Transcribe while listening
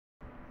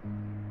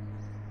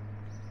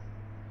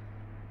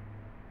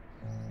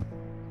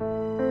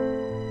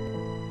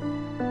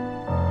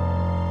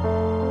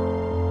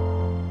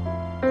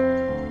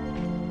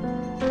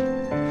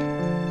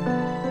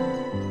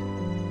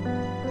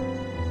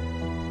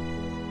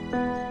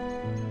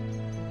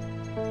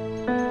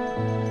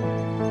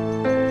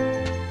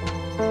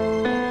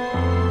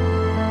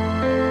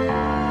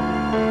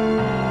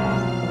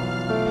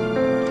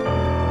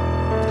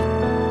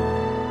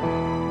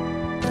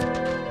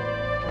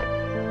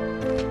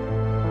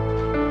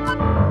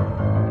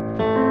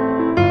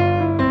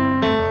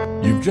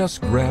You've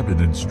just grabbed an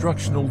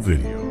instructional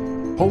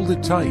video. Hold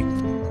it tight.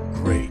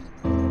 Great.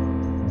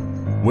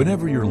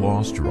 Whenever you're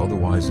lost or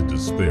otherwise in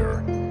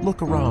despair,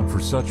 look around for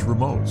such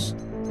remotes.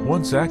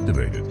 Once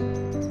activated,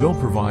 they'll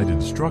provide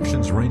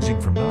instructions ranging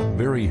from not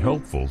very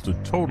helpful to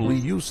totally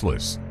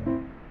useless.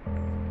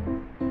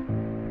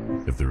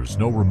 If there is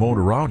no remote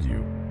around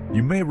you,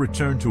 you may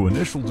return to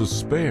initial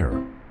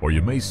despair, or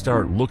you may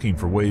start looking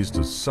for ways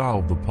to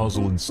solve the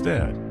puzzle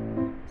instead.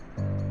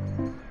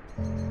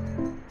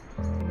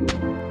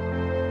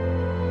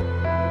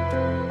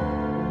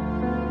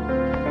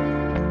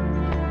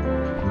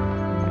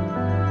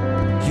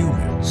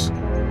 Humans,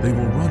 they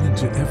will run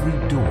into every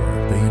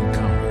door they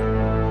encounter.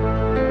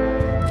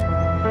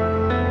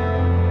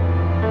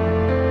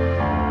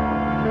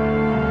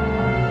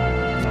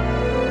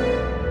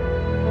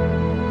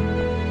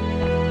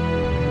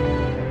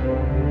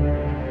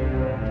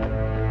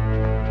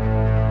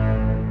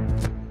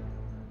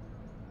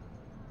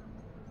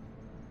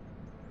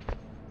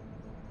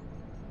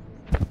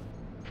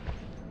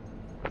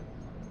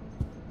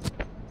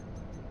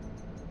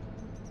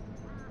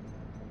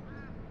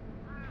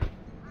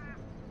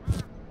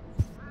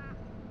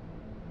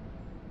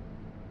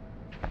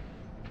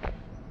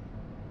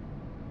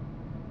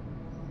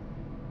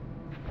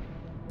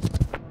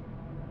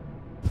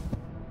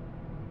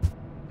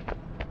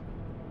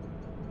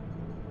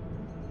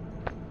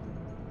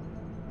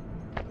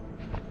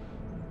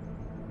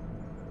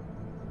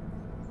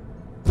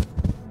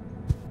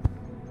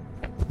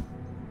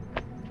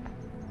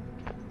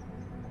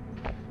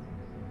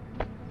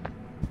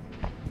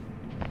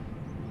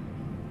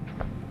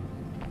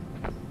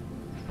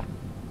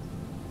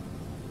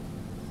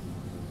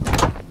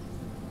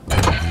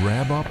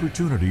 Grab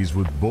opportunities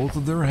with both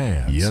of their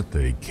hands, yet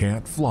they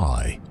can't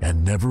fly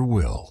and never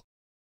will.